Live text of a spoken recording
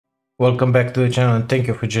Welcome back to the channel and thank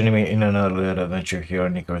you for joining me in another little adventure here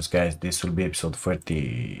on Icarus, guys. This will be episode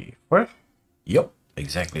 34. Yup,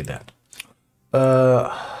 exactly that. Uh,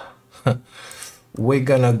 we're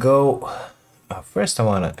gonna go. First, I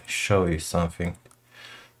wanna show you something.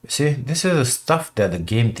 You see, this is the stuff that the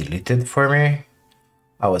game deleted for me.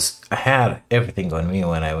 I had everything on me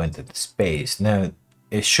when I went into space. Now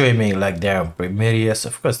it's showing me like they're on Prometheus.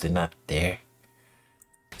 Of course, they're not there.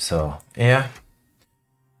 So yeah.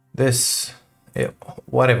 This, yeah,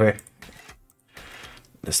 whatever.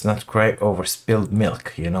 Let's not cry over spilled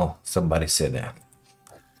milk, you know, somebody said that.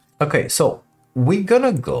 Okay, so we're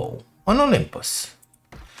gonna go on Olympus.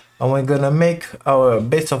 And we're gonna make our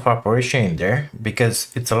base of operation in there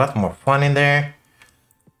because it's a lot more fun in there.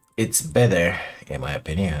 It's better, in my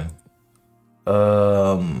opinion.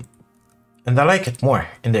 And I like it more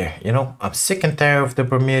in there, you know. I'm sick and tired of the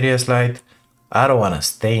Prometheus light. I don't wanna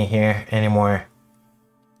stay in here anymore.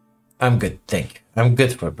 I'm good, thank you. I'm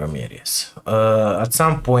good for Prometheus. At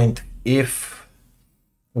some point,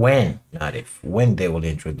 when they will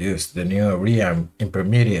introduce the new realm in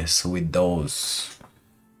Prometheus with those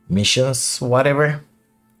missions, whatever,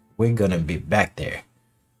 we're gonna be back there.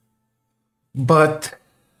 But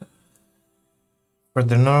for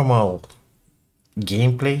the normal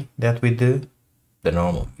gameplay that we do, the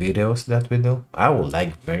normal videos that we do, I would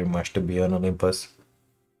like very much to be on Olympus.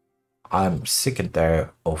 I'm sick and tired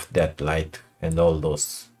of that light and all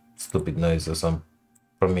those stupid noises on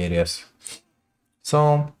Prometheus.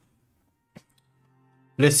 So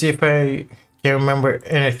let's see if I can remember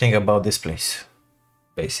anything about this place,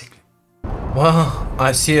 basically. Well,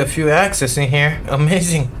 I see a few axes in here.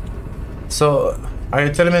 Amazing. So are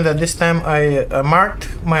you telling me that this time I marked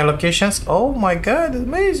my locations? Oh my god,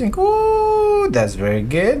 amazing. Oh, that's very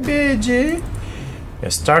good, B.I.G.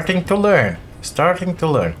 You're starting to learn.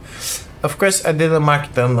 Of course, I didn't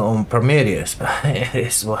mark them on Prometheus, but it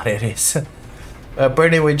is what it is.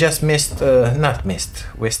 Apparently, we just missed,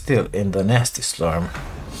 we're still in the nasty storm.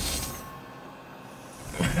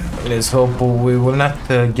 Let's hope we will not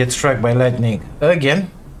get struck by lightning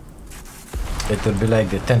again. It will be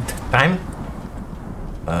like the 10th time.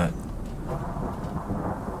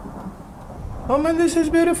 Oh man, this is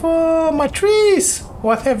beautiful! My trees!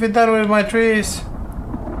 What have you done with my trees?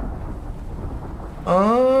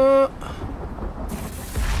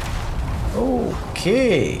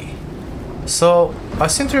 Okay, so I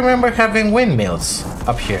seem to remember having windmills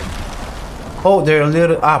up here. Oh, they're a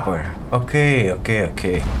little upper. Okay.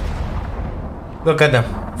 Look at them.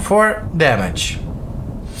 4 damage.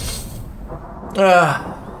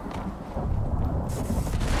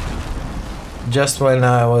 Just when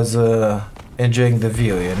I was enjoying the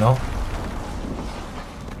view, you know.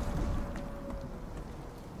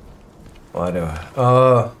 Whatever.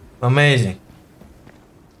 Oh, amazing.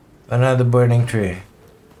 Another burning tree.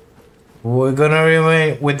 We're gonna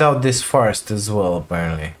remain without this forest as well,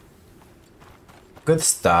 apparently. Good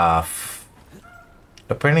stuff.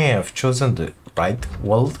 Apparently I've chosen the right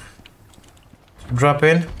world to drop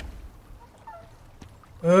in.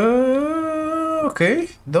 Okay.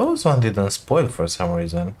 Those one didn't spoil for some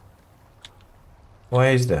reason.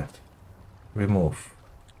 Why is that? Remove.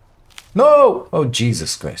 No! Oh,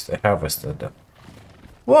 Jesus Christ, I harvested them.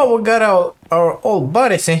 Well, we got our old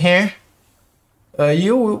buddies in here.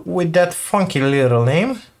 You with that funky little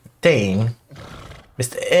name, Tane,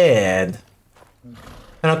 Mr. Ed,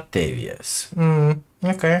 and Octavius.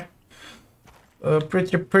 Okay.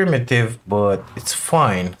 Pretty primitive, but it's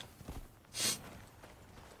fine.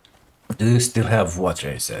 Do you still have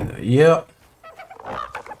water? I said. Yeah.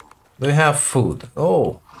 Do you have food?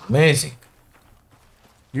 Oh, amazing.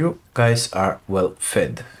 You guys are well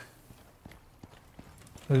fed.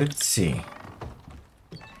 Let's see.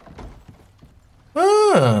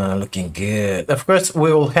 Looking good. Of course,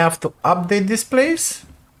 we will have to update this place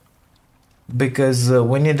because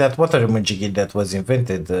we need that water emoji that was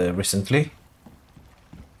invented recently.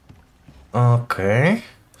 Okay.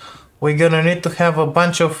 We're gonna need to have a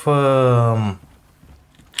bunch of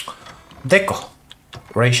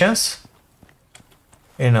decorations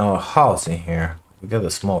in our house in here. We got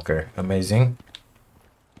a smoker. Amazing.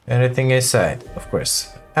 Anything inside, of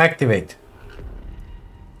course. Activate.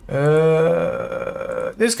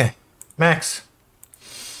 This guy, Max.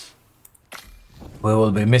 We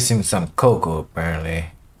will be missing some cocoa,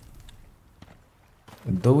 apparently.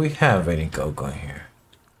 Do we have any cocoa in here?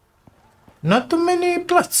 Not too many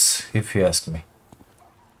plots, if you ask me.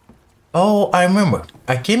 Oh, I remember.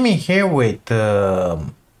 I came in here with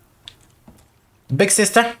Big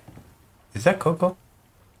Sister. Is that Coco?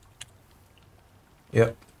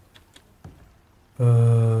 Yep.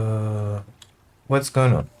 What's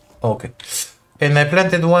going on? Okay. And I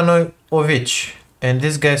planted one of each. And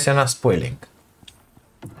these guys are not spoiling.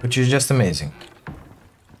 Which is just amazing.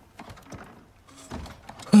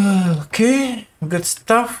 Okay, good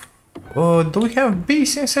stuff. Do we have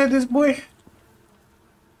bees inside this boy?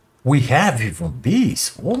 We have even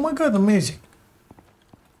bees. Oh my god, amazing.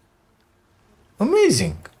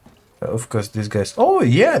 Amazing. Of course, these guys. Oh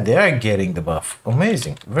yeah, they are getting the buff.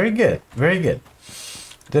 Amazing. Very good. Very good.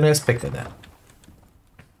 Didn't expect that.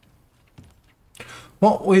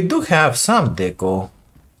 Well, we do have some deco.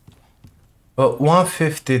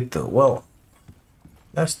 152. Well,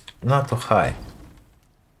 that's not too high.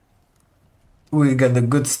 We got the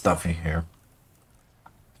good stuff in here.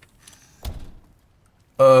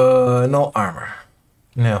 No armor.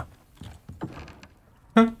 No.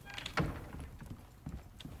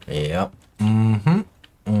 Yep.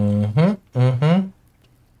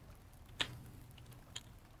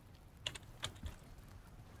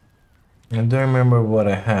 I don't remember what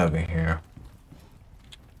I have in here.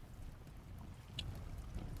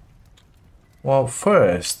 Well,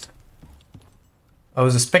 first, I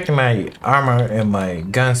was expecting my armor and my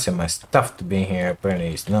guns and my stuff to be in here. Apparently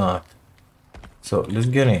it's not. So let's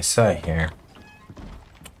get inside here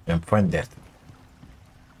and find that.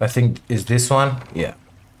 I think, is this one? Yeah,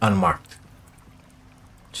 unmarked.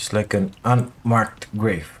 Just like an unmarked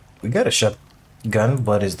grave. We got a shotgun,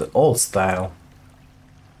 but it's the old style.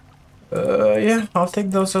 Yeah, I'll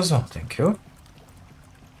take those as well, thank you.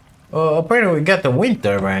 Apparently we got the wind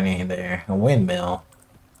turbine in there, a windmill.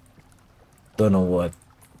 Don't know what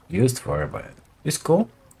used for, but it's cool.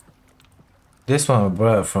 This one I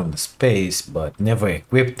brought from the space, but never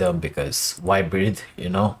equipped them because why breed, you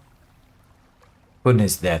know? Who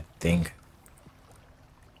needs that thing?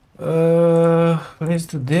 Let's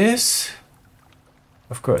do this.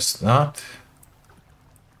 Of course not,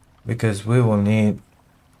 because we will need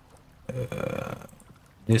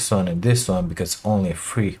this one and this one, because only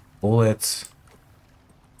 3 bullets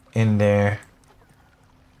in there.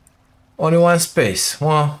 Only 1 space.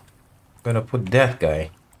 Well, I'm gonna put that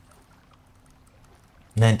guy.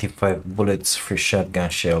 95 bullets, 3 shotgun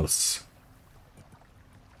shells.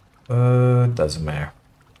 Doesn't matter.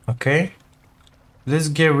 Okay, let's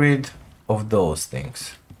get rid of those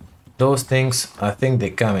things. Those things, I think they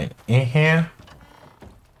come in here.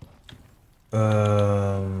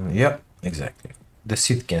 Yep, exactly. The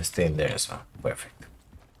seat can stay in there as well. Perfect.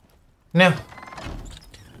 Now,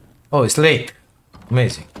 oh, it's late.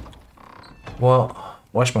 Amazing. Well,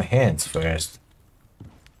 wash my hands first.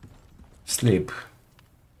 Sleep.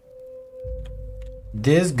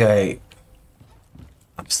 This guy,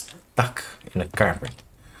 I'm stuck in a carpet.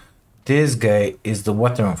 This guy is the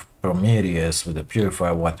water of Prometheus with the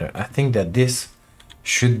purified water. I think that this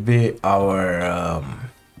should be our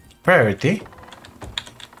priority.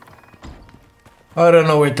 I don't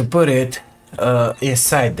know where to put it.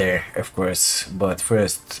 Inside there, of course. But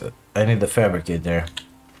first, I need the fabricator.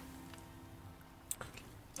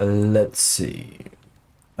 Let's see.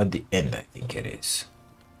 At the end, I think it is.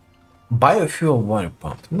 Biofuel water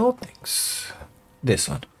pump. No thanks. This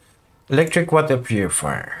one. Electric water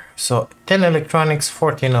purifier. So 10 electronics,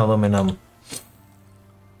 14 aluminum.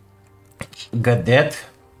 Got that.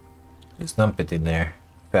 Let's dump it in there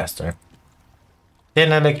faster.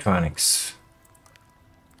 10 electronics.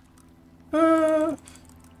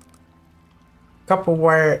 Copper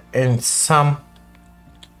wire and some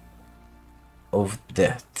of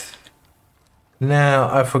that.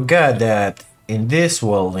 Now I forgot that in this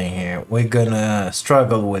world in here we're gonna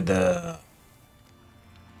struggle with the,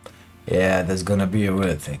 yeah, there's gonna be a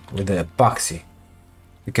real thing with the epoxy,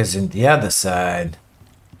 because in the other side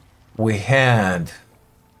we had,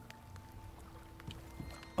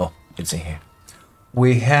 oh, it's in here,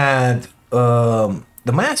 we had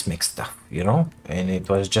the mass mix stuff, you know, and it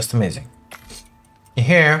was just amazing.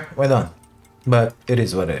 Here we're done, but it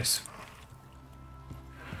is what it is.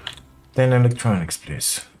 Then electronics,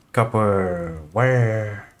 please. Copper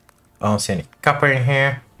wire. I don't see any copper in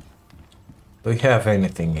here. Do we have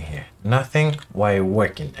anything in here? Nothing. Why are you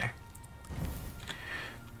working there?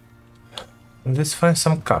 Let's find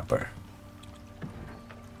some copper.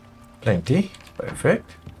 Plenty. Perfect.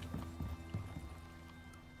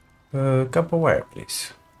 Copper wire,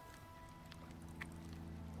 please.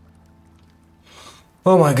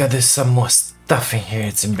 Oh my god, there's some more stuff in here.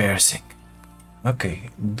 It's embarrassing. Okay,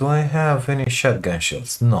 do I have any shotgun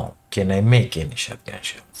shells? No. Can I make any shotgun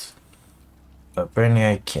shells? Apparently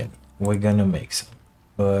I can. We're gonna make some.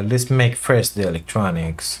 Let's make first the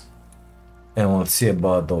electronics, and we'll see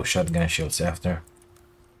about those shotgun shells after.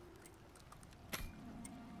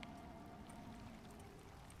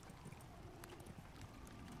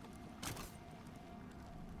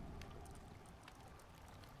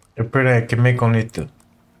 Apparently I can make only two.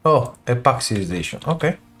 Oh, epoxidization.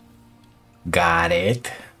 Okay. Got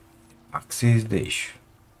it. Oxidation.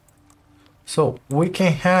 So we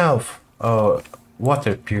can have a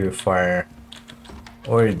water purifier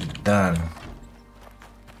already done.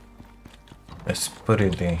 Let's put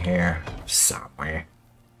it in here somewhere.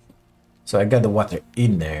 So I got the water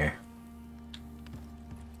in there.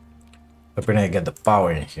 Apparently I got the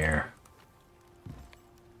power in here.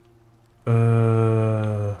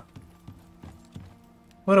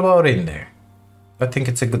 What about in there? I think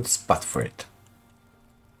it's a good spot for it.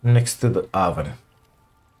 Next to the oven.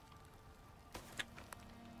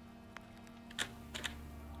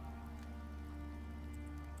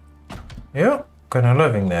 Yeah, kinda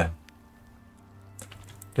loving that.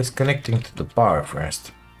 Disconnecting to the power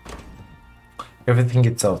first. Everything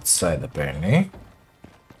gets outside apparently.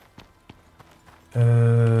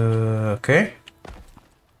 Okay.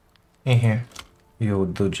 In here, you will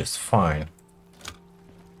do just fine.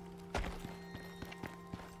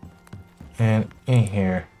 And in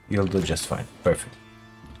here, you'll do just fine. Perfect.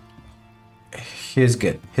 He's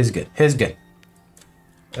good. He's good. He's good.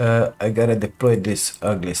 I gotta deploy this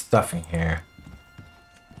ugly stuff in here.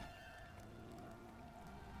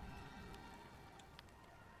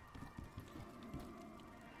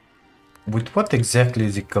 With what exactly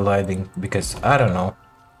is it colliding? Because I don't know.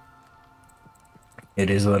 It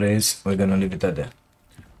is what it is. We're gonna leave it at that.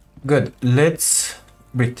 Good. Let's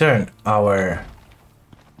return our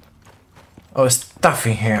stuff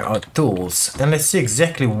in here, our tools, and let's see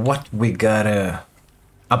exactly what we gotta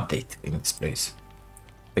update in this place.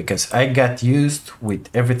 Because I got used with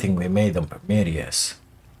everything we made on Prometheus.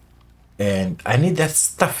 And I need that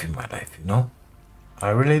stuff in my life, you know? I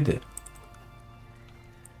really do.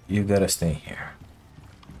 You gotta stay here.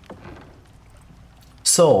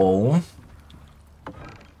 So,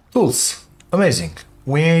 tools. Amazing.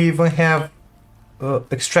 We even have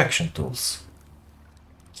extraction tools.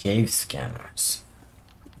 Cave scanners.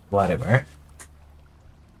 Whatever.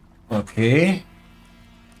 Okay.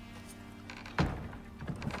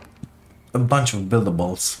 A bunch of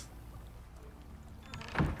buildables.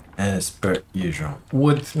 As per usual.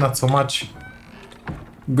 Wood, not so much.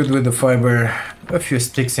 Good with the fiber. A few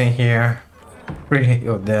sticks in here. Pretty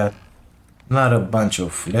of that. Not a bunch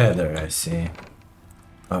of leather, I see.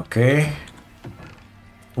 Okay.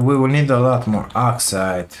 We will need a lot more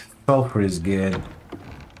oxide. Sulfur is good.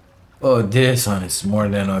 Oh, this one is more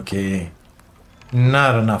than okay.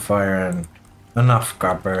 Not enough iron. Enough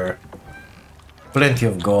copper. Plenty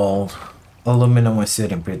of gold. Aluminum is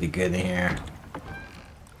sitting pretty good in here.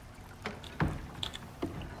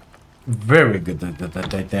 Very good at the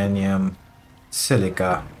titanium.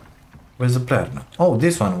 Silica. Where's the platinum? Oh,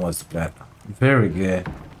 this one was the platinum. Very good.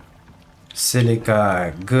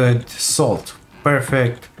 Silica, good. Salt,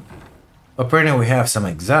 perfect. Apparently we have some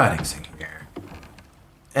exotics in here.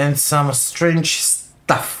 And some strange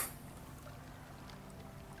stuff.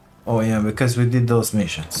 Oh yeah, because we did those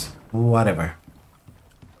missions. Whatever.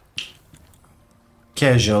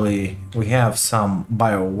 Casually, we have some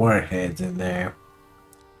bio warheads in there.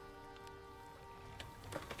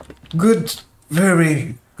 Good,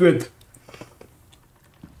 very good.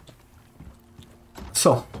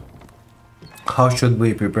 So, how should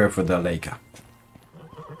we prepare for the Leica?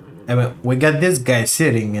 I mean, we got this guy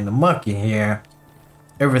sitting in the muck in here.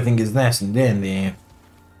 Everything is nice and dandy.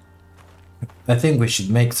 I think we should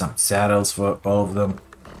make some saddles for all of them.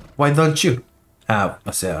 Why don't you have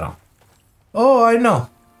a saddle? Oh, I know.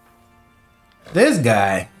 This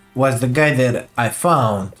guy was the guy that I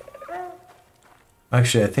found.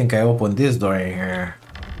 Actually, I think I opened this door in here.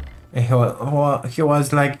 And he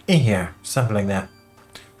was like in here, something like that.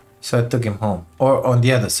 So I took him home. Or on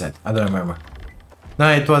the other side, I don't remember.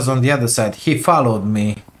 No, it was on the other side. He followed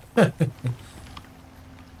me.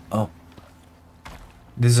 Oh.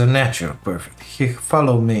 This is a natural, perfect. He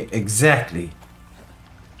followed me exactly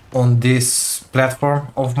on this platform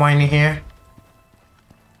of mine here.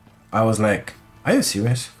 I was like, are you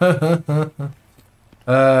serious?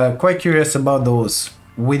 Quite curious about those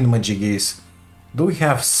wind majiggies. Do we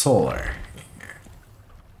have solar in here?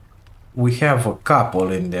 We have a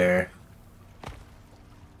couple in there.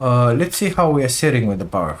 Let's see how we are sitting with the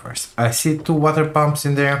power first. I see 2 water pumps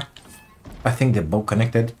in there. I think they're both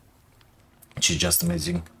connected, which is just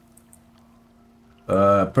amazing.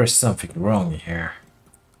 There's something wrong here.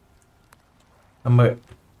 Number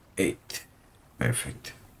 8.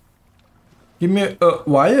 Perfect. Give me a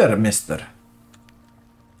wire, mister.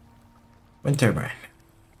 Wind turbine.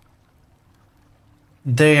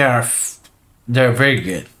 They're very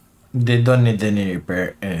good. They don't need any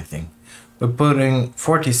repair, anything. We're putting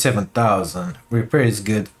 47,000. Repair is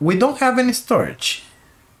good. We don't have any storage.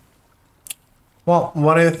 Well,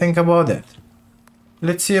 what do you think about that?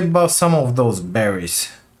 Let's see about some of those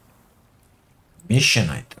berries. Mission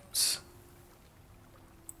items.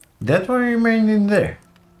 That one remained in there.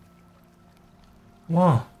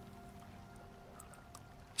 Wow.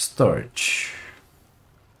 Storage.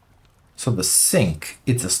 So the sink,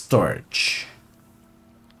 it's a storage.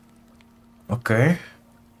 Okay.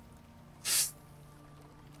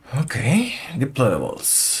 Okay,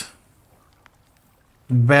 deployables.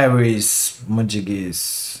 Berries,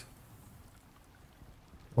 majigis.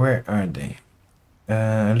 Where are they?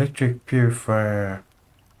 Electric purifier.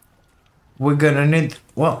 We're gonna need,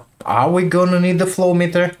 well, are we gonna need the flow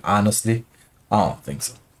meter? Honestly, I don't think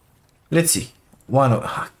so. Let's see.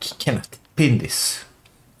 Cannot pin this.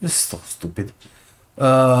 This is so stupid.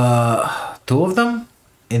 Two of them.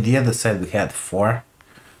 And the other side we had 4.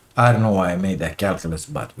 I don't know why I made that calculus,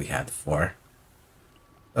 but we had 4.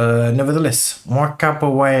 Nevertheless, more copper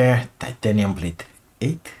wire, titanium plate.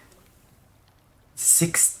 8?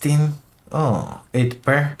 16? Oh, 8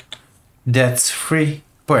 per. That's 3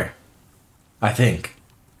 per. I think.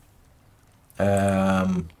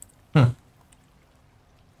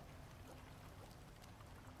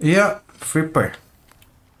 Yeah, 3 per.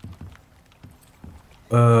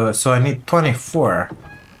 So I need 24.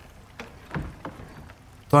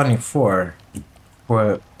 24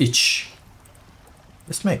 for each.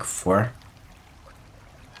 Let's make 4.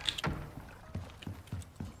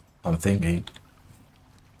 I'm thinking.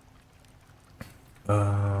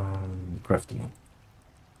 Crafting.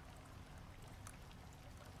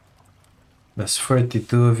 That's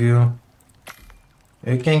 32 of you.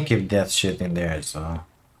 You can keep that shit in there, so.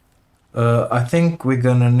 I think we're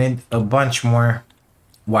gonna need a bunch more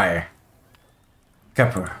wire.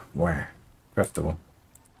 Copper wire. Craftable.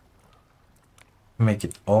 Make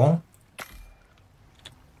it all.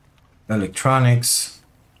 Electronics,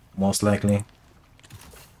 most likely.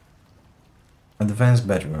 Advanced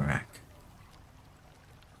battery rack.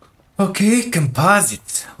 Okay,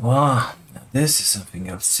 composite. Wow, this is something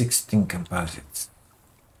else. 16 composites.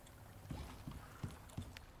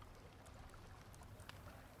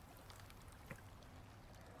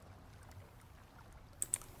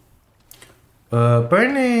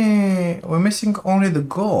 Apparently, we're missing only the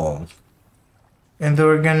gold and the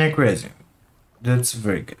organic resin. That's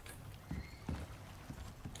very good.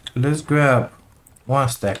 Let's grab 1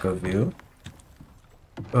 stack of you.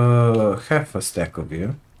 Half a stack of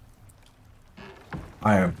you.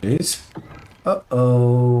 Iron, please.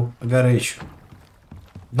 Uh-oh, I got an issue.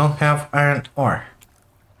 Don't have iron ore.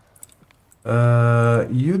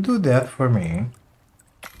 You do that for me.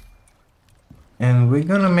 And we're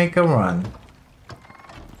gonna make a run.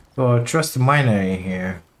 So trust the miner in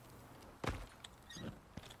here.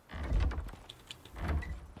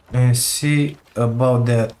 And see about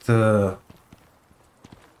that,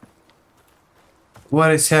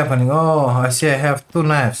 what is happening? Oh, I see I have 2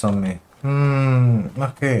 knives on me.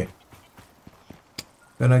 Okay.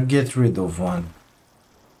 Gonna get rid of one.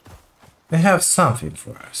 They have something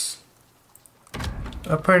for us.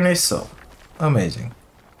 Apparently so. Amazing.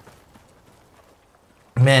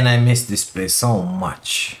 Man, I miss this place so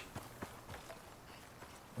much.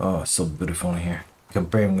 Oh, so beautiful in here.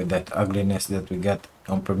 Comparing with that ugliness that we got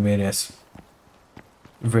on Prometheus.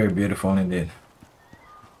 Very beautiful indeed.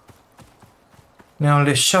 Now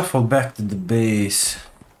let's shuffle back to the base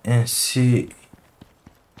and see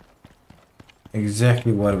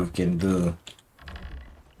exactly what we can do.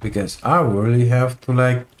 Because I really have to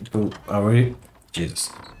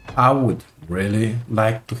I would really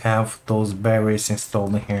like to have those berries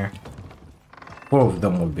installed in here. 4 of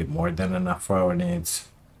them will be more than enough for our needs.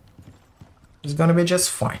 It's gonna be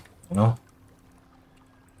just fine, you know?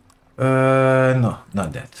 No,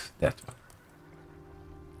 not that. That one.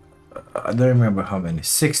 I don't remember how many.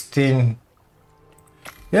 16.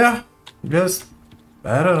 Yeah, just,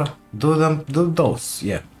 I don't know. Do those,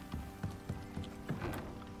 yeah.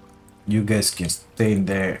 You guys can stay in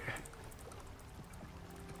there.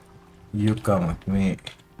 You come with me.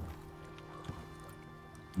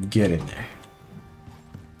 Get in there.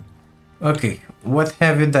 Okay, what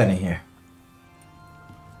have you done in here?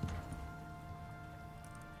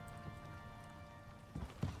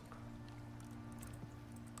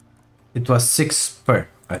 It was 6 per,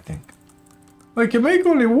 I think. I can make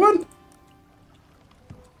only 1.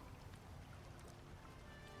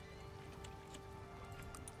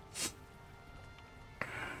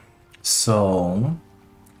 So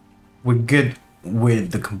we're good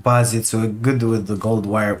with the composites, we're good with the gold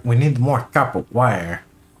wire. We need more copper wire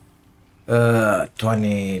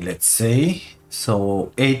 20, let's say.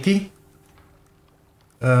 So 80.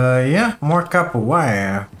 Yeah, more copper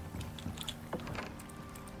wire.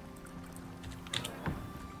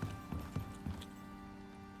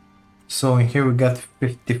 So in here we got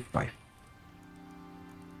 55.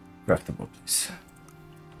 Craftable, please.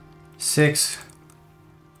 6.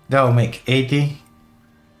 That will make 80.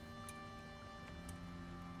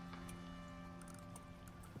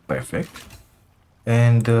 Perfect.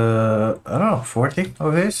 And I don't know, 40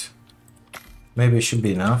 of this? Maybe it should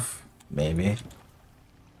be enough. Maybe.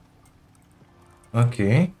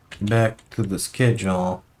 Okay, back to the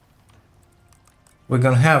schedule. We're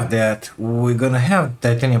gonna have that. We're gonna have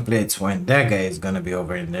titanium plates when that guy is gonna be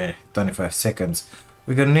over in there. 25 seconds.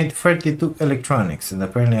 We're gonna need 32 electronics, and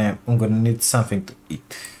apparently I'm gonna need something to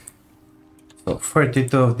eat. So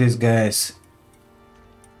 32 of these guys.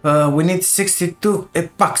 We need 62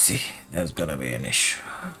 epoxy. That's gonna be an issue.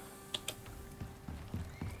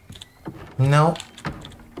 No.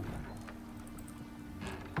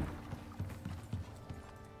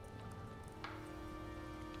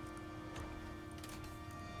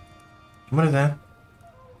 What is that?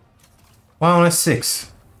 Well, only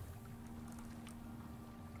 6.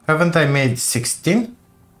 Haven't I made 16?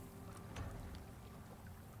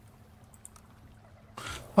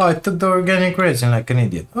 Oh, I took the organic resin like an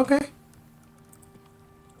idiot. Okay.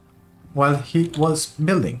 While he was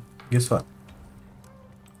building. Guess what?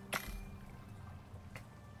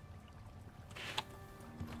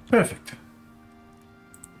 Perfect.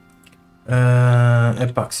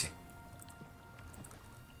 Epoxy.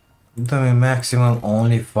 Doing maximum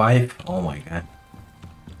only 5. Oh my god.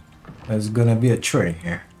 There's gonna be a chore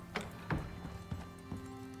here.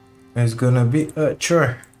 There's gonna be a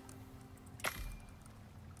chore.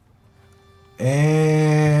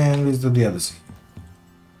 And let's do the other side.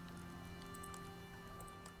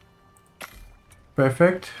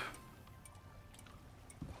 Perfect.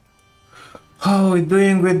 How are we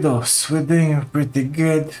doing with those? We're doing pretty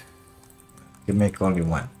good. Can make only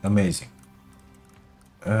 1. Amazing.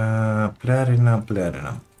 Platinum.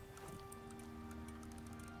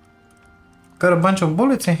 Got a bunch of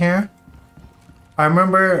bullets in here. I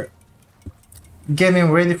remember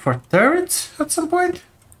getting ready for turrets at some point.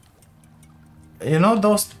 You know,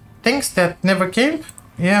 those things that never came?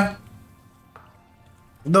 Yeah.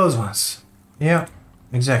 Those ones. Yeah,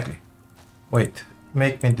 exactly. Wait,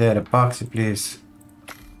 make me that epoxy, please.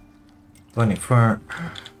 24.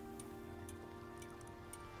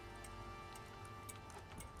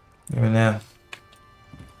 Even that.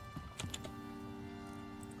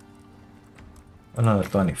 Another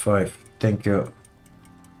 25. Thank you.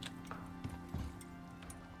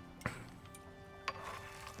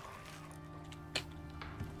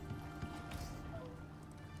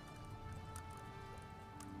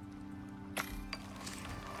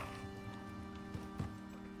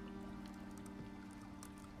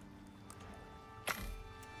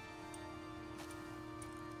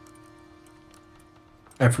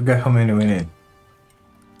 I forgot how many we need.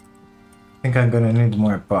 I think I'm gonna need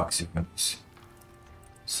more epoxy for this.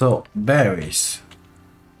 So, batteries.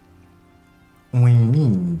 We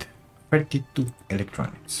need 32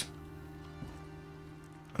 electronics.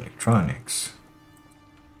 Electronics.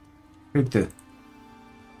 32.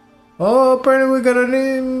 Oh, apparently we're gonna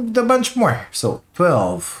need a bunch more. So,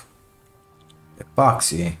 12.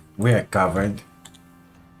 Epoxy. We are covered.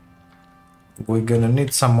 We're gonna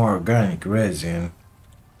need some more organic resin.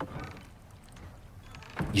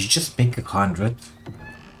 You just make 100.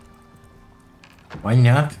 Why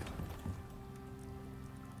not?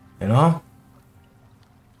 You know?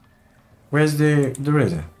 Where's the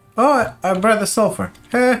resin? Oh, I brought the sulfur.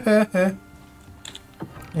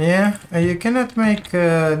 Yeah, you cannot make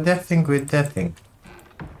that thing with that thing.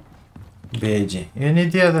 B.I.G. You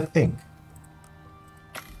need the other thing.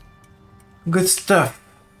 Good stuff.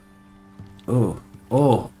 Oh.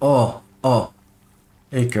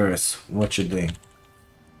 Icarus, what you doing?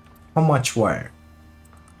 How much wire?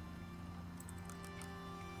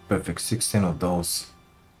 Perfect, 16 of those.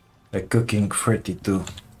 A cooking 32.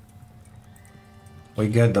 We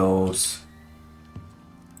got those.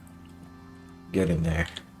 Get in there.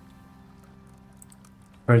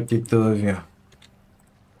 32 of you.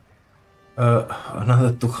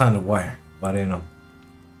 Another 200 wire, but you know.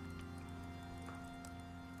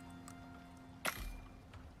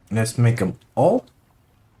 Let's make them all.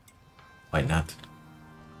 Why not?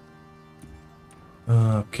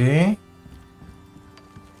 Okay.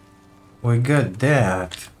 We got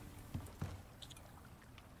that.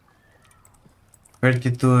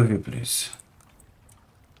 32 of you, please.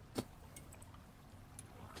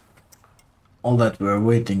 all that we're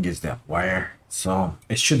waiting is that wire, so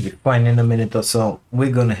it should be fine in a minute or so.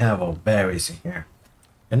 We're gonna have our berries in here,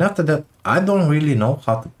 and after that I don't really know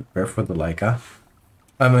how to prepare for the Leica.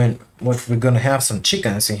 I mean, what we're gonna have some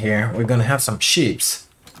chickens in here, we're gonna have some sheeps,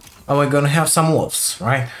 and we're gonna have some wolves,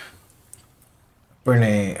 right?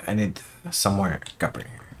 Bernie, I need some more copper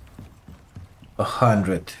here.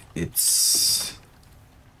 100, it's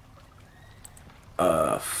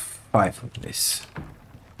 5 of this.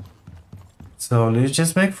 So let's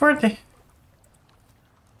just make 40.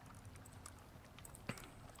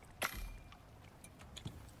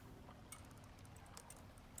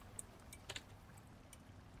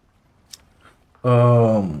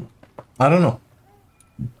 I don't know,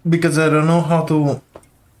 because I don't know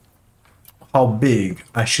how big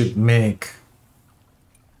I should make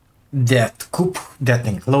that coop, that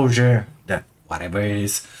enclosure, that whatever it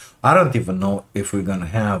is. I don't even know if we're gonna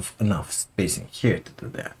have enough space in here to do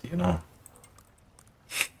that, you know.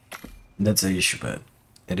 That's the issue, but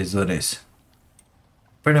it is what it is.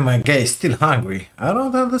 Pretty my guy is still hungry. I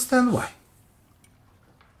don't understand why.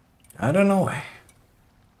 I don't know why.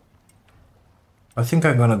 I think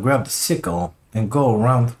I'm gonna grab the sickle and go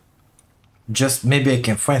around. Just maybe I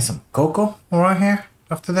can find some cocoa around here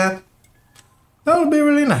after that. That would be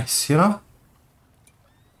really nice, you know.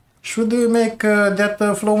 Should we make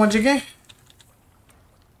that flow magic again?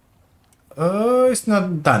 It's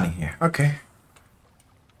not done in here. Okay.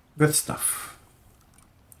 Good stuff.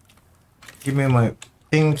 Give me my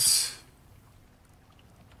things.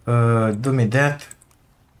 Do me that.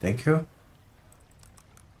 Thank you.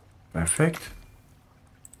 Perfect.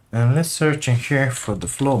 And let's search in here for the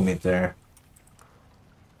flow meter.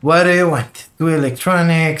 What do you want? 2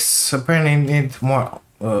 electronics. Apparently need more.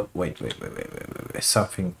 Wait.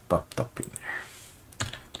 Something popped up in there.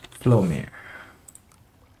 Flow meter.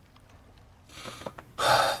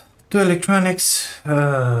 2 electronics.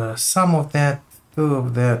 Some of that. 2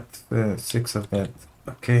 of that. 6 of that.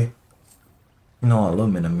 Okay. No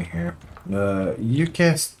aluminum here. You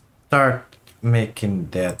can start making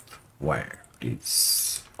that wire,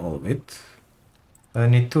 please. All of it. I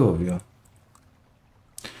need 2 of you.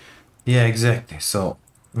 Yeah, exactly. So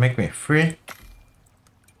make me 3.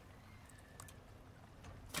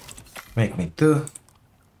 Make me 2.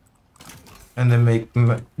 And then make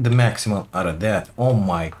the maximum out of that. Oh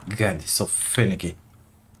my god, it's so finicky.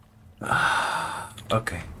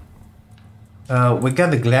 Okay. We got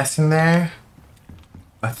the glass in there.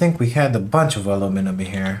 I think we had a bunch of aluminum in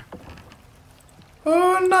here.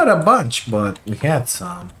 Oh, not a bunch, but we had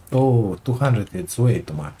some. Oh, 200, it's way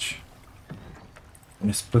too much.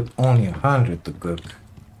 Let's put only 100 to cook.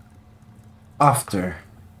 After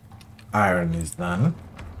iron is done.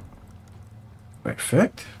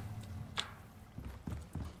 Perfect.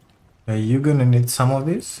 Are you gonna need some of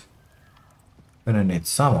this? Gonna need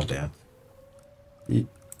some of that. You're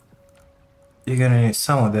gonna need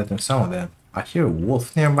some of that and some of that. I hear a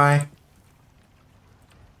wolf nearby.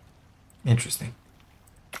 Interesting.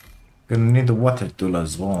 Gonna need a water tool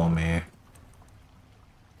as well, man.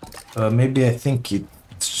 Maybe I think it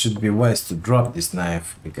should be wise to drop this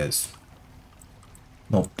knife because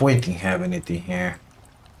no point in having it in here.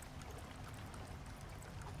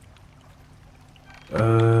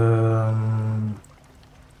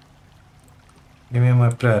 Give me my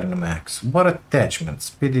platinum max. What attachment?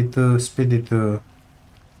 Speedy 2, speedy 2.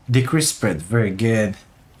 Decrease spread, very good.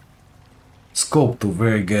 Scope 2,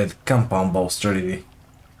 very good. Compound bow strategy.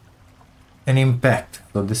 And impact.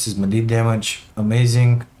 So this is melee damage.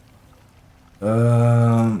 Amazing.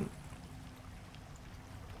 What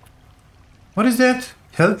is that?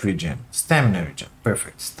 Health regen. Stamina regen.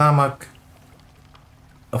 Perfect. Stomach.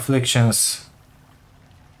 Afflictions.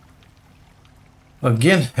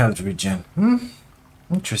 Again, health regen.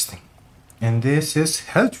 Interesting. And this is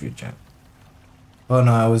health regen. Oh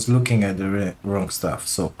no, I was looking at the wrong stuff.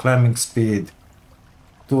 So climbing speed,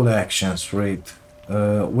 tool actions, rate,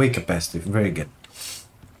 weight capacity, very good.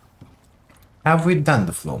 Have we done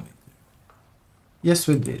the flow meter? Yes,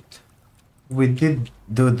 we did. We did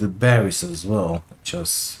do the berries as well,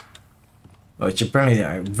 which apparently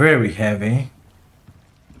are very heavy.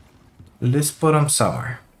 Let's put them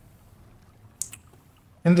somewhere.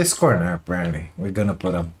 In this corner, apparently, we're gonna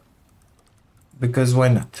put them. Because why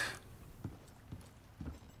not?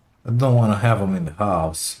 I don't want to have them in the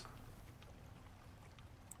house.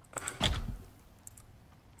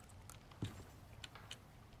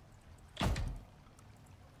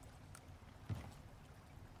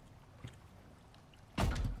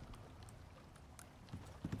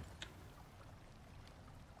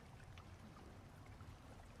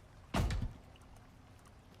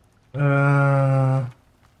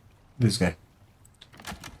 This guy.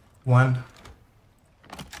 One.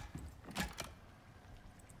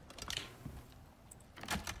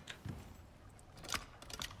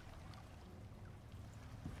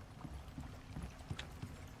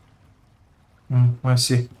 I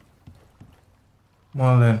see.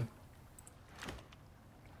 Well then.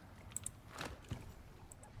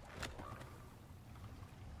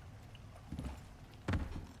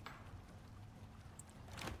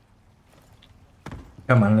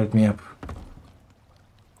 Come on, let me up.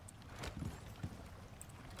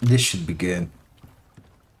 This should be good.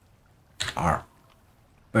 R.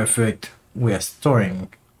 Perfect. We are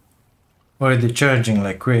storing. Already charging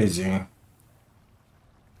like crazy.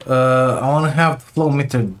 I want to have the flow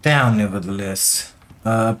meter down nevertheless.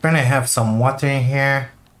 Apparently I have some water in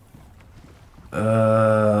here.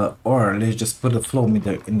 Or let's just put the flow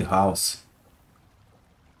meter in the house.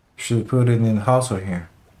 Should we put it in the house or here?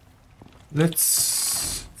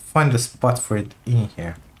 Let's find a spot for it in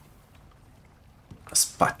here. A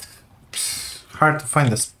spot. Hard to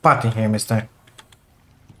find a spot in here, mister.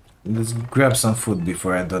 Let's grab some food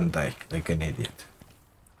before I don't die like an idiot.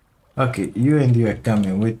 Okay, you and you are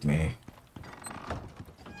coming with me.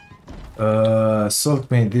 Sold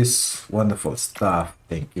me this wonderful stuff,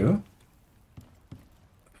 thank you.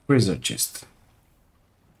 Freezer chest.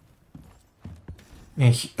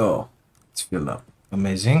 Oh, it's filled up.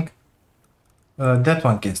 Amazing. That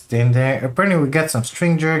one can stay in there. Apparently we got some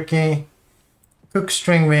string jerky, cooked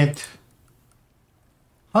string meat,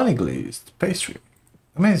 honey glazed pastry.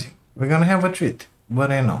 Amazing. We're gonna have a treat.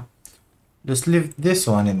 But I know. Just leave this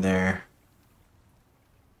one in there.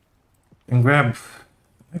 And grab...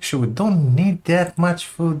 Actually, we don't need that much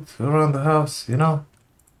food around the house, you know?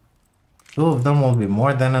 2 of them will be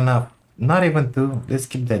more than enough. Not even 2. Let's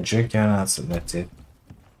keep that jerky on us and that's it.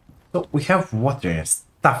 So we have water and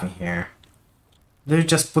stuff in here. Let's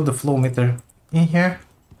just put the flow meter in here.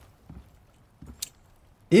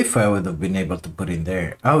 If I would have been able to put in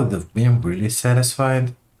there, I would have been really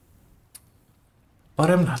satisfied. But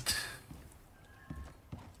I'm not.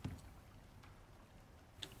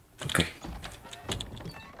 Okay.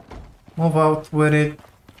 Move out with it.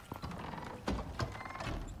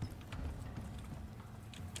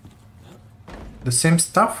 The same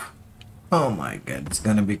stuff? Oh my god, it's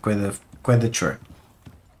gonna be quite a chore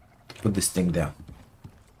to put this thing down.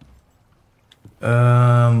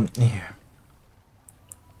 Here.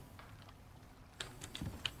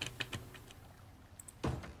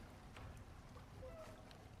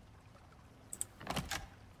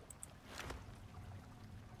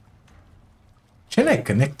 Can I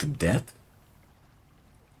connect to that?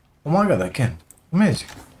 Oh my god, I can. Amazing.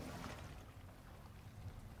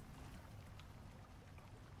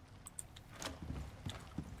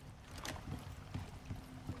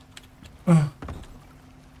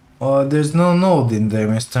 Oh, there's no node in there,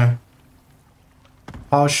 mister.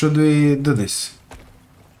 How should we do this?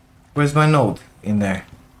 Where's my node in there?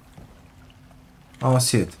 I don't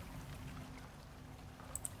see it.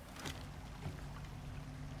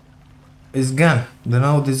 It's gone. The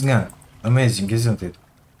node is gone. Amazing, isn't it?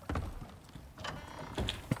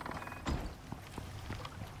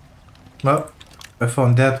 Well, I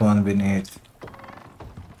found that one beneath.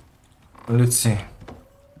 Let's see.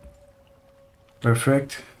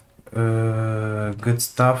 Perfect. Good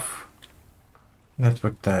stuff.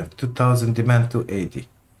 Network time 2000, demand 280.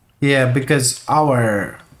 Yeah, because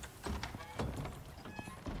our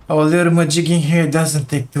little magic in here doesn't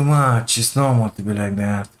take too much. It's normal to be like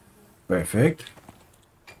that. Perfect.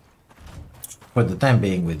 For the time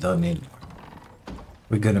being, we don't need more.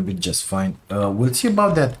 We're gonna be just fine. We'll see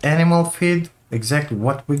about that animal feed. Exactly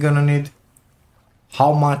what we're gonna need.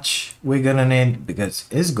 How much we're gonna need, because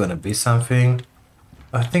it's gonna be something.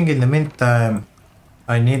 I think in the meantime,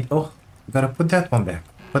 I need... Oh, gotta put that one back.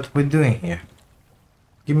 What we're doing here?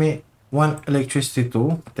 Give me 1 electricity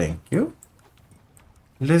tool. Thank you.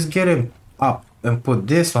 Let's get him up and put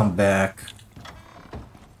this one back.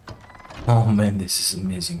 Oh man, this is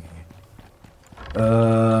amazing.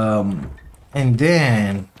 And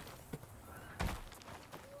then...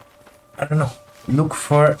 I don't know. Look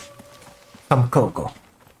for some cocoa.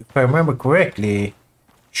 If I remember correctly,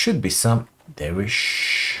 should be some...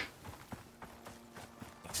 Derish.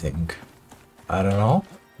 I think. I don't know.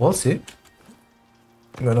 We'll see.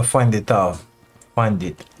 I'm gonna find it out. Find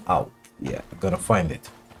it out. Yeah, I'm gonna find it.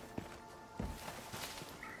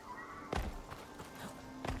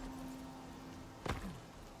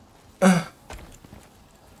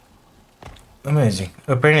 Amazing.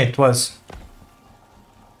 Apparently it was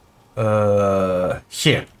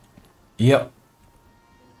here. Yep.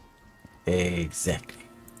 Exactly.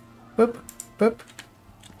 Boop, boop.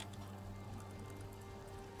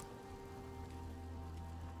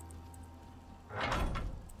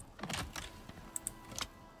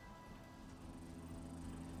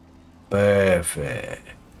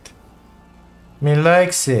 Perfect. Me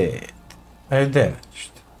likes it. I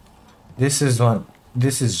damaged. This is one.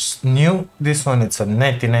 This is new. This one it's a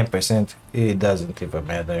 99%. It doesn't even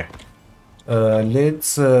matter.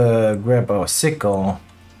 Let's grab our sickle.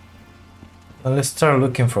 And let's start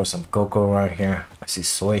looking for some cocoa around here. I see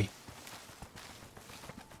soy.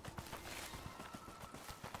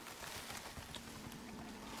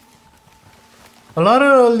 A lot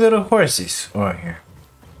of little horses around here.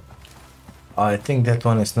 I think that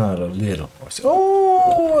one is not a little horse.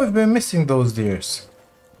 Oh, I've been missing those deers.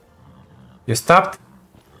 You stopped?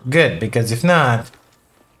 Good, because if not,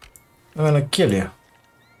 I'm gonna kill you.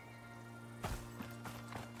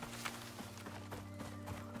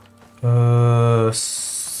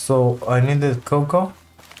 So I needed cocoa.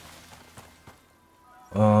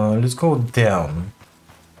 Let's go down.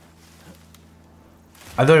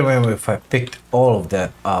 I don't remember if I picked all of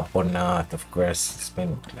that up or not. Of course, it's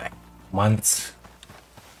been like months.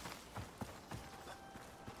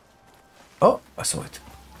 Oh, I saw it.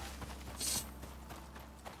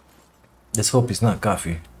 Let's hope it's not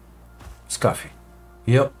coffee. It's coffee.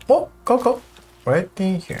 Yep. Oh, cocoa. Right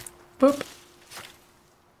in here. Boop.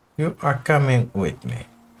 You are coming with me.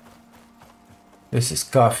 This is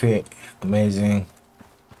coffee. Amazing.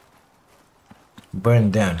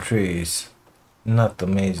 Burn down trees. Not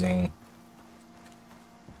amazing.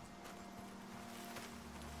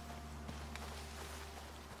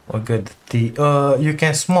 What good tea? You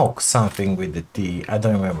can smoke something with the tea. I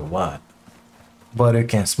don't remember what. But you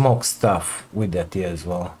can smoke stuff with that tea as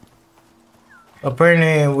well.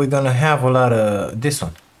 Apparently we're gonna have a lot of this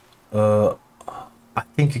one. I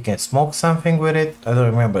think you can smoke something with it. I don't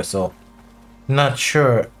remember, so not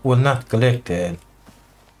sure. Will not collect it.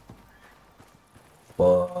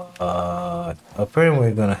 But apparently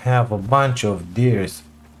we're gonna have a bunch of deers.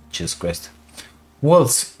 Jesus Christ.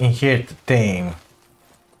 Wolves in here to tame.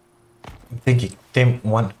 I'm thinking tame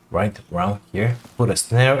one right around here. Put a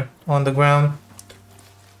snare on the ground.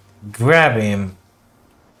 Grab him.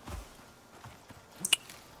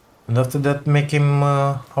 And after that make him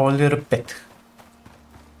our little pet.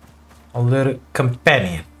 Our little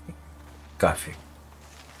companion. Coffee.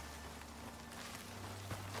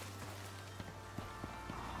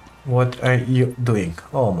 What are you doing?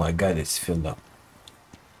 Oh my god, it's filled up.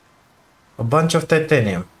 A bunch of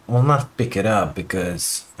titanium. Will not pick it up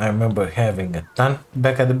because I remember having a ton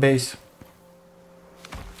back at the base.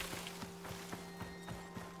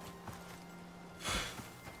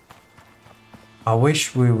 I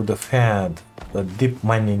wish we would have had a deep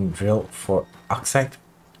mining drill for oxide.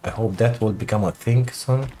 I hope that will become a thing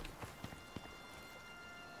soon.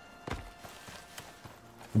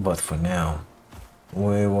 But for now,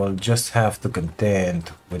 we will just have to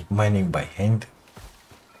contend with mining by hand.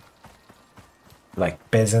 Like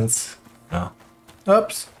peasants. No.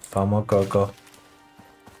 Oops. Found more cocoa.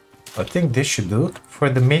 I think this should do for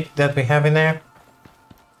the meat that we have in there.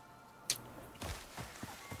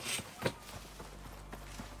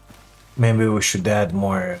 Maybe we should add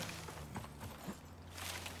more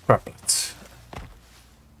droplets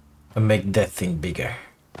and make that thing bigger.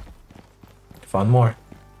 Found more.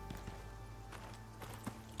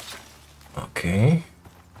 Okay.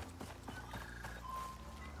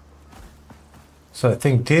 So I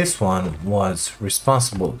think this one was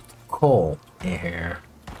responsible for coal in here.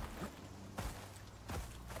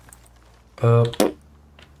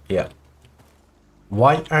 Yeah.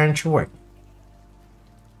 Why aren't you working?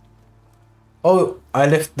 Oh, I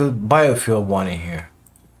left the biofuel one in here.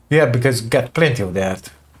 Yeah, because got plenty of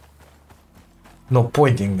that. No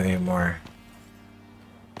pointing anymore.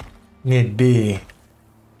 Need be.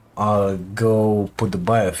 I'll go put the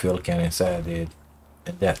biofuel can inside it.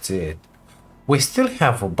 And that's it. We still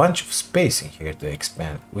have a bunch of space in here to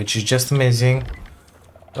expand, which is just amazing.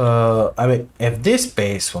 I mean, if this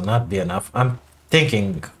space will not be enough, I'm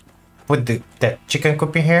thinking put that chicken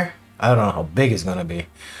coop in here. I don't know how big it's gonna be,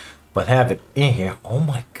 but have it in here. Oh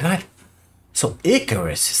my god. So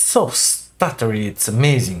Icarus is so stuttery, it's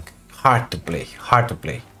amazing. Hard to play, hard to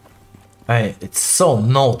play. It's so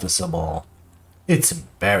noticeable. It's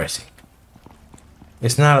embarrassing.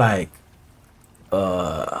 It's not like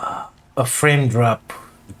a frame drop.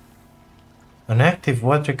 An active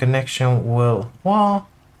water connection will... Well,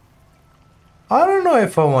 I don't know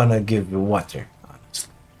if I want to give you water,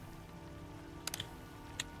 honestly.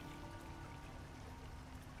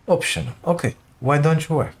 Optional. Okay, why don't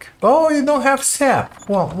you work? Oh, you don't have sap.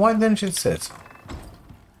 Well, why didn't you say so?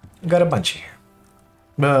 Got a bunch in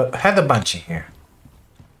here. Had a bunch in here.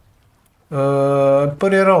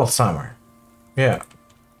 Put it all somewhere. Yeah.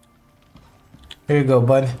 Here you go,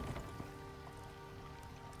 bud.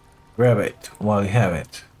 grab it while you have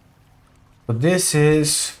it. So this is,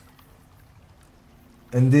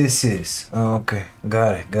 and this is, okay,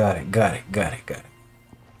 got it.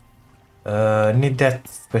 Need that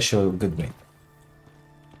special good meat.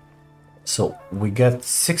 So we got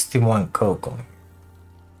 61 cocoa.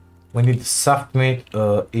 We need the soft meat,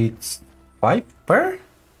 it's 5 per?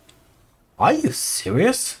 Are you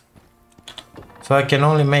serious? So I can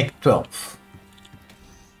only make 12.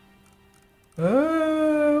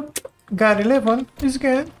 Got 11. It's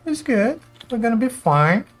good. We're gonna be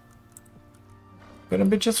fine. Gonna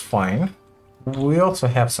be just fine. We also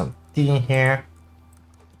have some tea in here.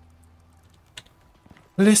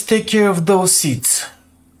 Let's take care of those seeds.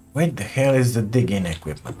 Where the hell is the digging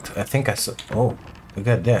equipment? I think I saw. Oh, we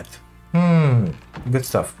got that. Good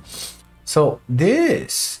stuff. So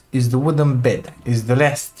this is the wooden bed. Is the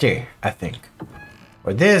last tier, I think.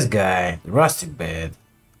 For this guy, the rustic bed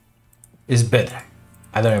is better.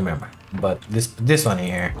 I don't remember, but this one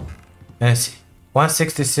here. Let's see.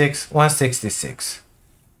 166, 166.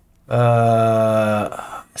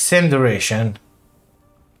 Same duration.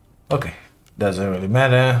 Okay, doesn't really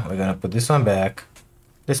matter. We're gonna put this one back.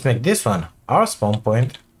 Let's make this one our spawn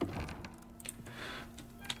point.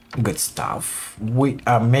 Good stuff. We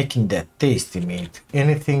are making that tasty meat.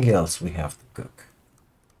 Anything else we have to cook?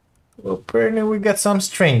 Well, apparently we got some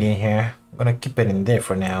string in here. I'm gonna keep it in there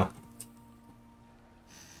for now.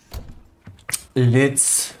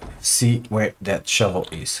 Let's see where that shovel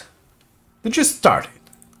is. We just started.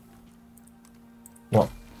 Well,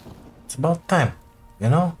 it's about time. You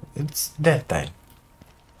know, it's that time.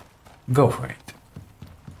 Go for it.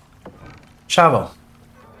 Shovel.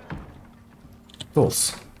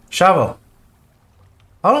 Tools. Shovel.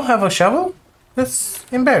 I don't have a shovel? That's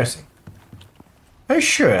embarrassing. Are you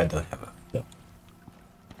sure I don't have a shovel?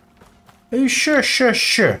 Are you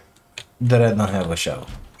sure that I don't have a shovel?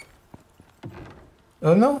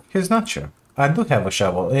 Oh no, he's not sure. I do have a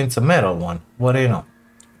shovel, and it's a metal one. What do you know?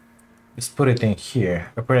 Let's put it in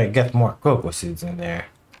here. I probably get more cocoa seeds in there.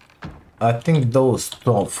 I think those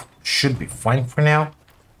 12 should be fine for now.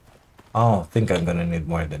 I don't think I'm gonna need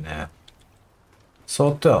more than that.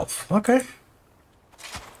 So 12, okay.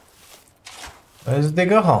 Let's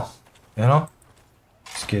dig a hole, you know?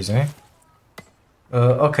 Excuse me.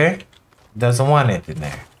 Okay. Doesn't want it in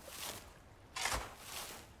there.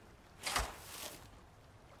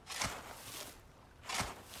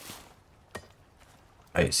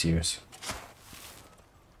 Are you serious?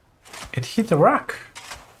 It hit a rock.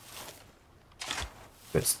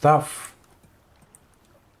 Good stuff.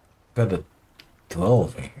 Got a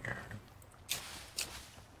 12 in here.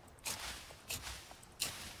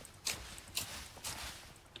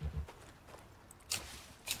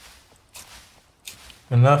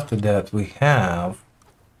 And after that we have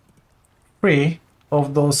 3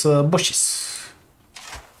 of those bushes.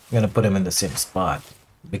 I'm gonna put them in the same spot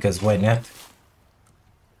because why not?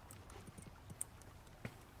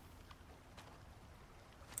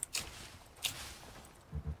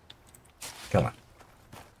 Come on.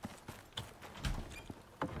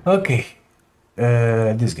 Okay.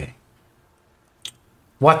 This guy.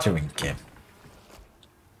 Watering can.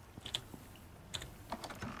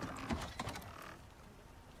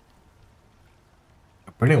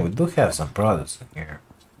 Brilliant, we do have some products in here.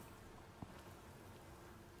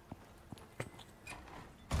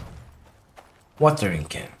 Watering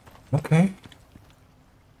can. Okay.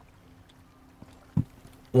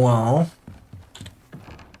 Well.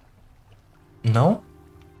 No?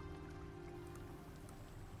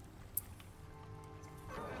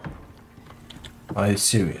 Are you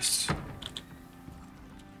serious?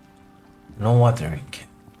 No watering can.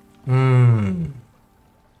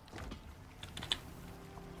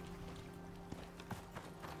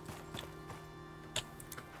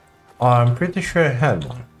 I'm pretty sure I had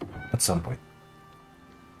one at some point.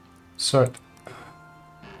 Sort.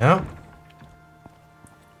 Yeah?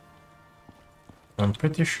 I'm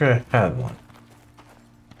pretty sure I had one.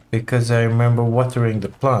 Because I remember watering the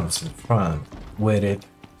plants in front with it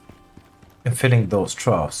and filling those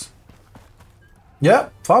troughs. Yeah,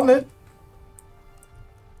 found it.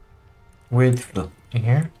 Weed flow in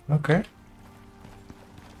here. Okay.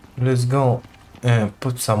 Let's go and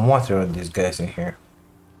put some water on these guys in here.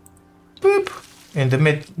 Boop! In the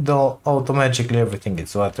middle, automatically everything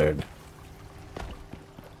gets watered.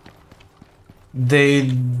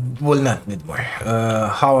 They will not need more.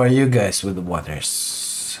 How are you guys with the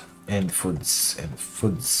waters and foods? And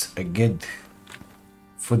foods are good.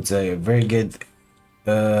 Foods are very good.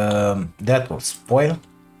 That will spoil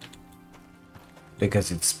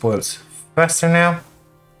because it spoils faster now.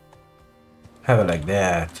 Have it like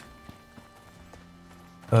that.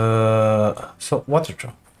 So water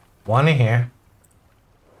drop. One in here.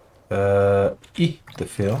 E to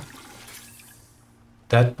fill.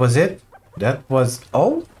 That was it? That was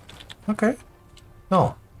all? Okay.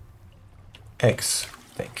 No. X.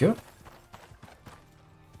 Thank you.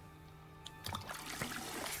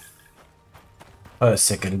 A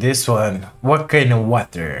second. This one. What kind of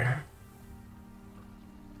water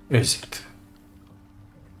is it?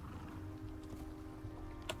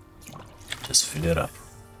 Just fill it up.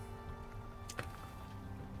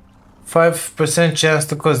 5% chance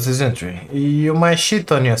to cause dysentery. You might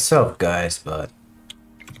shit on yourself, guys, but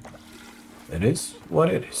it is what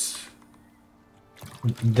it is.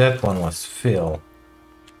 That one was Phil.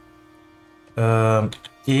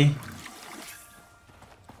 E.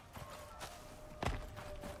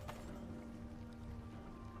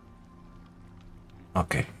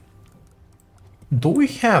 Okay. Do we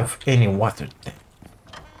have any water tank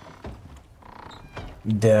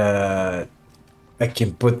that I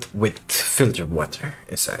can put with filtered water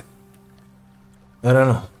inside? I don't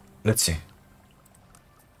know. Let's see.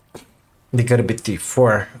 They gotta be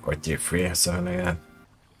T4 or T3 or something like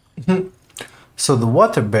that. So the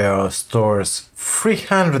water barrel stores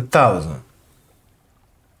 300,000.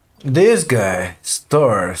 This guy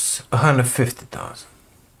stores 150,000.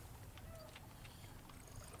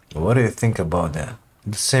 What do you think about that?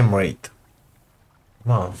 The same rate.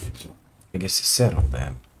 Well, I guess you settled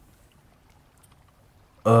that.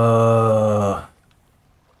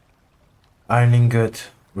 Iron ingot,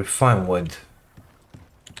 refined wood.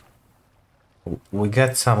 We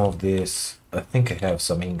got some of this. I think I have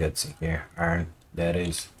some ingots in here. Iron, that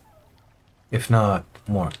is. If not,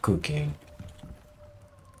 more cooking.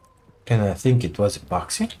 And I think it was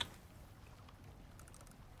epoxy.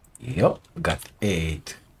 Yep, got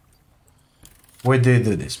 8. Where do you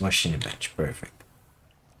do this? Machine bench, perfect.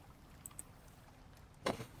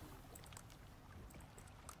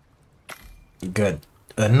 Got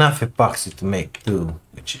enough epoxy to make 2,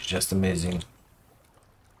 which is just amazing.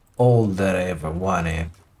 All that I ever wanted.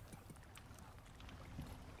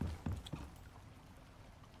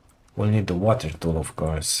 We'll need the water tool, of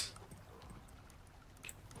course.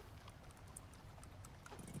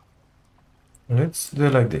 Let's do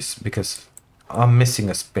it like this, because I'm missing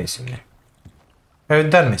a space in there. Are you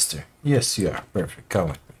done, mister? Yes, you are. Perfect. Come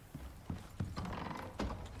with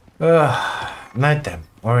me. Nighttime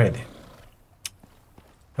already.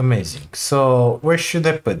 Amazing. So, where should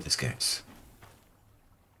I put these guys?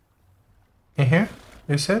 In here?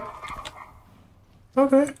 You said?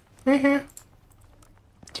 Okay. In here.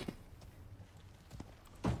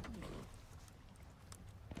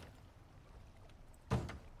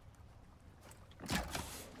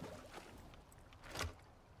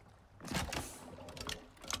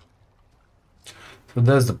 So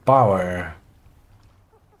that's the power.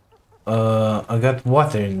 I got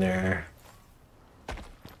water in there.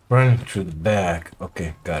 Running through the back.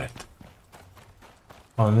 Okay, got it.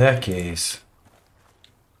 In that case,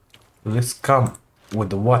 let's come with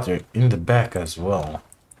the water in the back as well.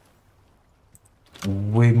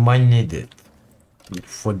 We might need it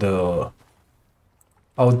for the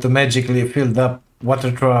automatically filled up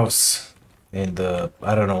water troughs, and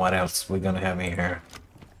I don't know what else we're gonna have in here.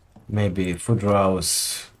 Maybe food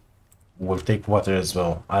rows will take water as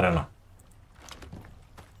well. I don't know,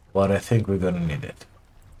 but I think we're gonna need it.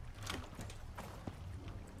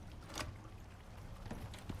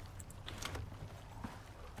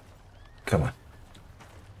 Come on.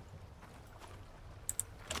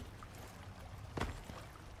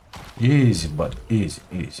 Easy, but easy,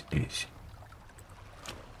 easy, easy.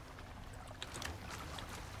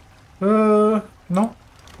 No.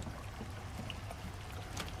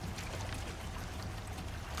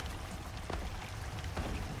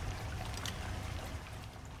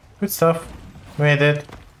 Good stuff. Made it.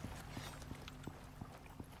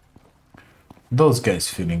 Those guys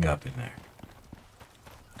filling up in there.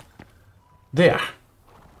 There.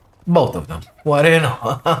 Both of them. What do you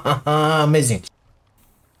know? Amazing.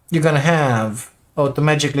 You're gonna have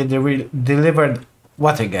automatically delivered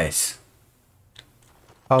water, guys.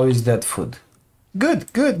 How is that food?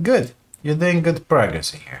 Good, good, good. You're doing good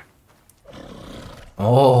progress in here.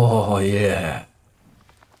 Oh, yeah.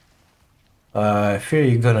 I fear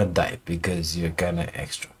you're gonna die because you're kinda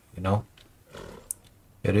extra, you know?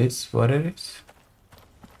 It is what it is.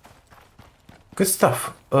 Good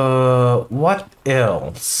stuff. What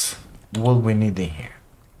else will we need in here?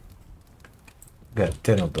 Got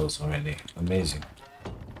 10 of those already. Amazing.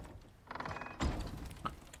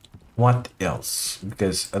 What else?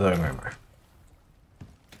 Because I don't remember.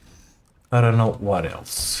 I don't know what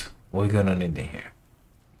else we're gonna need in here.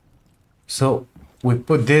 So we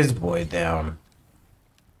put this boy down.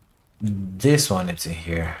 This one it's in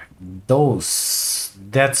here. Those,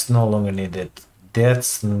 that's no longer needed.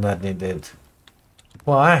 That's not needed.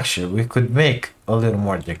 Well, actually, we could make a little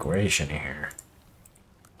more decoration here.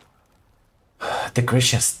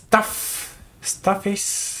 Decoration stuff.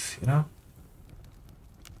 Stuffies, you know.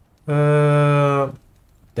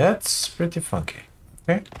 That's pretty funky.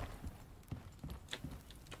 Okay.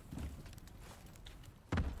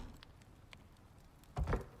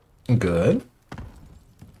 Good.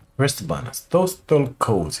 Where's the bonus? Total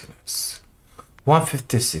coziness.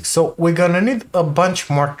 156. So we're gonna need a bunch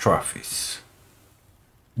more trophies.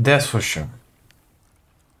 That's for sure.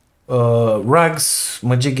 Rugs,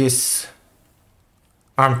 majigis,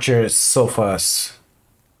 armchairs, sofas.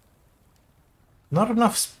 Not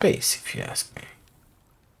enough space, if you ask me.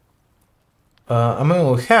 I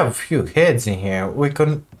mean, we have a few heads in here. We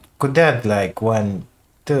could add like 1,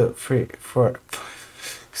 2, 3, 4,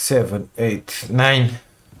 7, 8, 9,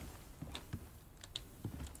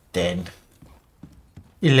 10,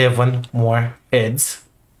 11 more heads.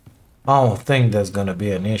 I don't think that's gonna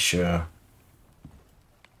be an issue.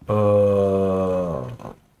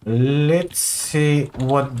 Let's see,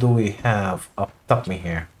 what do we have up top me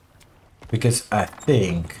here? Because I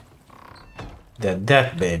think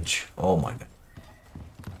that bench, oh my god.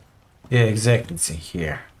 Yeah, exactly, it's in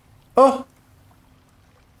here. Oh!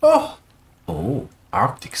 Oh! Oh,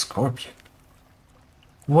 Arctic Scorpion.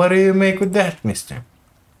 What do you make with that, mister?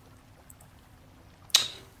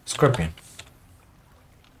 Scorpion.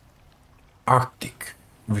 Arctic.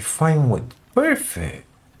 Refined wood. Perfect.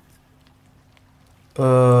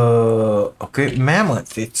 Okay,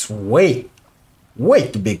 mammoth. It's way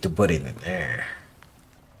too big to put it in there.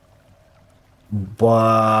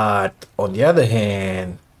 But on the other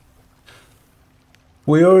hand,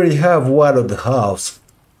 we already have one of the house.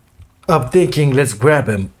 I'm thinking let's grab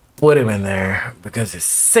him, put him in there because his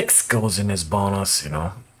 6 goes in his bonus, you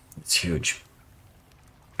know. It's huge.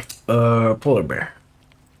 Polar bear.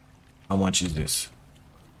 How much is this?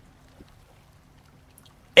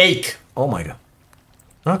 8. Oh my god.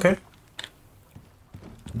 Okay.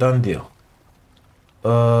 Done deal.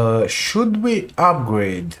 Should we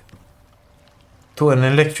upgrade to an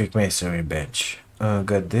electric masonry bench?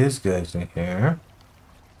 Got these guys in here.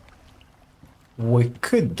 We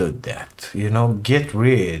could do that, you know, get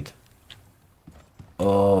rid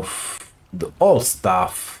of the old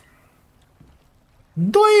stuff.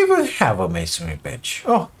 Do I even have a masonry bench?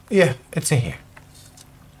 Oh, yeah, it's in here.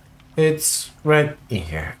 It's right in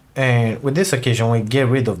here. And with this occasion, we get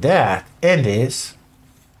rid of that and this.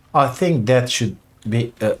 I think that should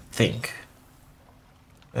be a thing.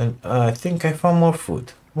 And I think I found more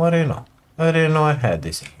food. What do you know? I didn't know I had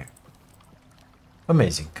this in here.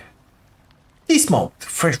 Amazing. Smoked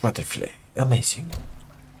freshwater fillet. Amazing.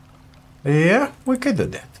 Yeah, we could do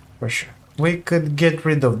that for sure. We could get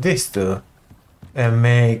rid of this too and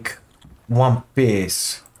make one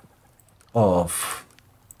piece of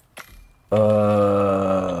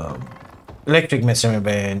electric masonry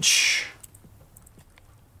bench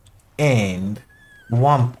and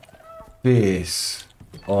one piece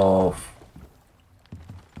of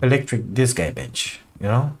electric this guy bench, you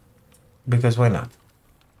know, because why not?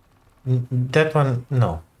 That one,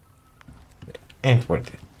 no, ain't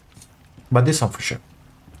worth it, but this one for sure.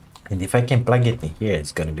 And if I can plug it in here,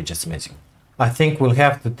 it's gonna be just amazing. I think we'll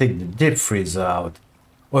have to take the deep freeze out,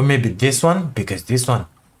 or maybe this one, because this one,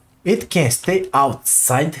 it can stay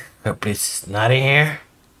outside. Her place is not in here.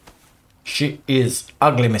 She is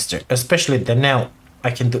ugly, mister, especially that now I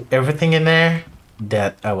can do everything in there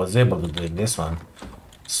that I was able to do in this one.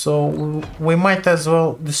 So we might as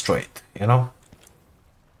well destroy it, you know.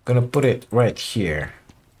 Gonna put it right here.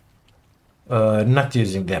 Not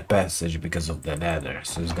using that passage because of the ladder,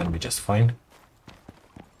 so it's gonna be just fine.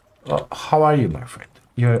 How are you, my friend?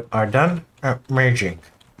 You are done? Amazing.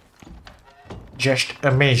 Just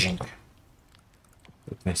amazing.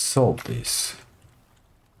 Let me solve this.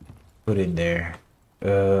 Put in there.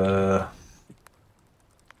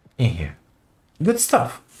 In here. Good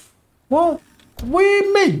stuff. Well, we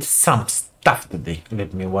made some stuff today.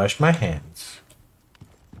 Let me wash my hands.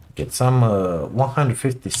 Get some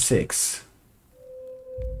 156.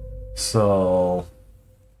 So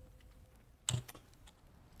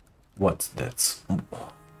what's that?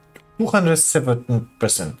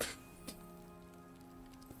 207%.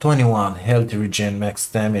 21 healthy regen, max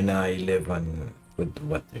stamina 11 with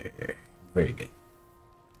water. Very good.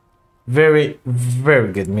 Very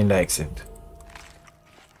good. Me likes it.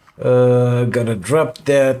 Gotta drop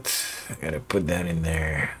that. I gotta put that in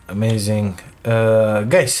there. Amazing.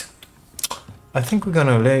 Guys, I think we're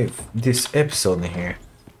gonna leave this episode in here.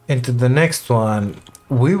 Into the next one,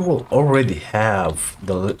 we will already have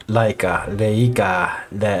the Leica,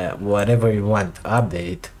 the whatever you want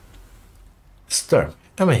update. Storm,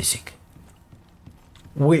 amazing.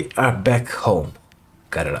 We are back home.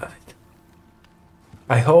 Gotta love it.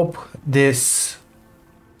 I hope this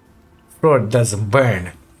floor doesn't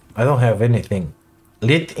burn. I don't have anything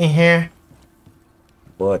lit in here,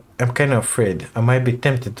 but I'm kind of afraid. I might be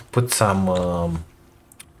tempted to put some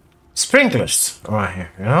sprinklers around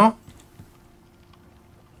here, you know?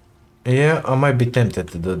 Yeah, I might be tempted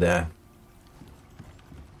to do that.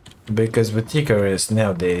 Because with Icarus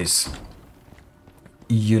nowadays,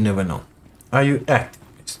 you never know. Are you active,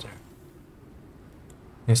 mister?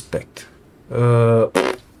 Inspect.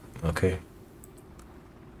 Okay.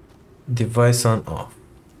 Device on off.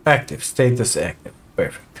 Active, status active.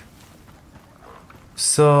 Perfect.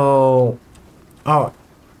 So our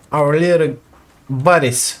little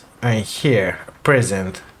buddies are here,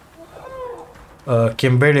 present.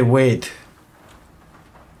 Can barely wait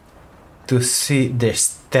to see their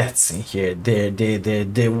stats in here.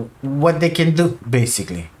 Their what they can do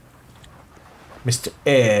basically. Mr.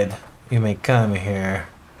 Ed, you may come here.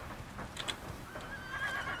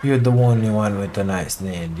 You're the only one with a nice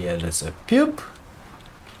name. The others are pup.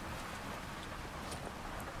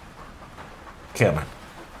 Come on.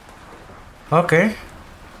 Okay.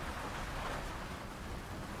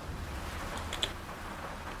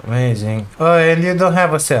 Amazing. Oh, and you don't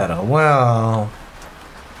have a saddle. Well.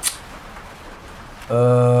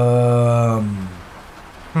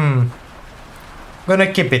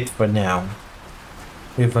 Gonna keep it for now.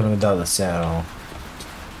 Even without a saddle.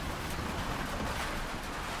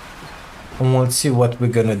 And we'll see what we're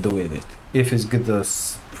gonna do with it. If it's good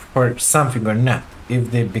for something or not. If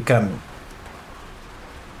they become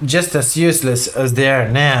just as useless as they are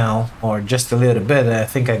now, or just a little better, I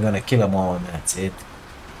think I'm gonna kill them all and that's it.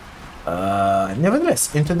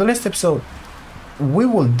 Nevertheless, into the next episode, we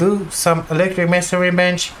will do some electric masonry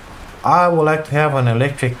bench. I would like to have an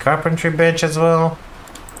electric carpentry bench as well.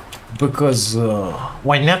 Because,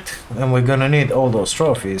 why not? And we're gonna need all those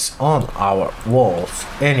trophies on our walls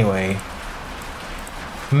anyway.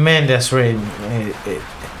 Man, that's really...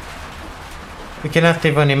 You cannot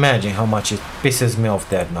even imagine how much it pisses me off,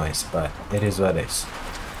 that noise, but it is what it is.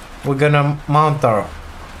 We're gonna mount our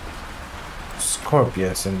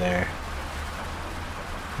scorpions in there.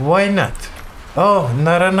 Why not? Oh,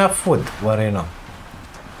 not enough food. What do you know?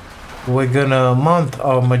 We're gonna mount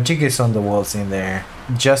our majigis on the walls in there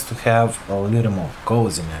just to have a little more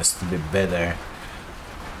coziness, to be better.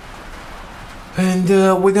 And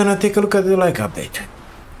we're gonna take a look at the like update.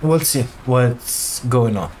 We'll see what's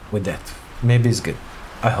going on with that. Maybe it's good.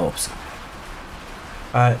 I hope so.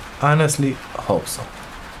 I honestly hope so.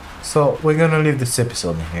 So we're gonna leave this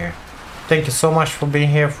episode in here. Thank you so much for being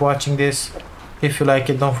here, for watching this. If you like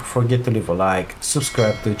it, don't forget to leave a like,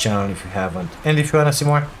 subscribe to the channel if you haven't, and if you wanna see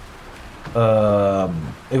more.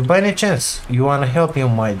 If by any chance you wanna help me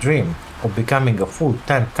on my dream of becoming a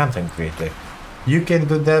full-time content creator, you can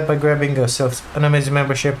do that by grabbing yourself an amazing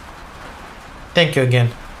membership. Thank you again.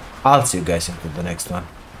 I'll see you guys into the next one.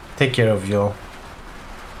 Take care of you all.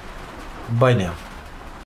 Bye now.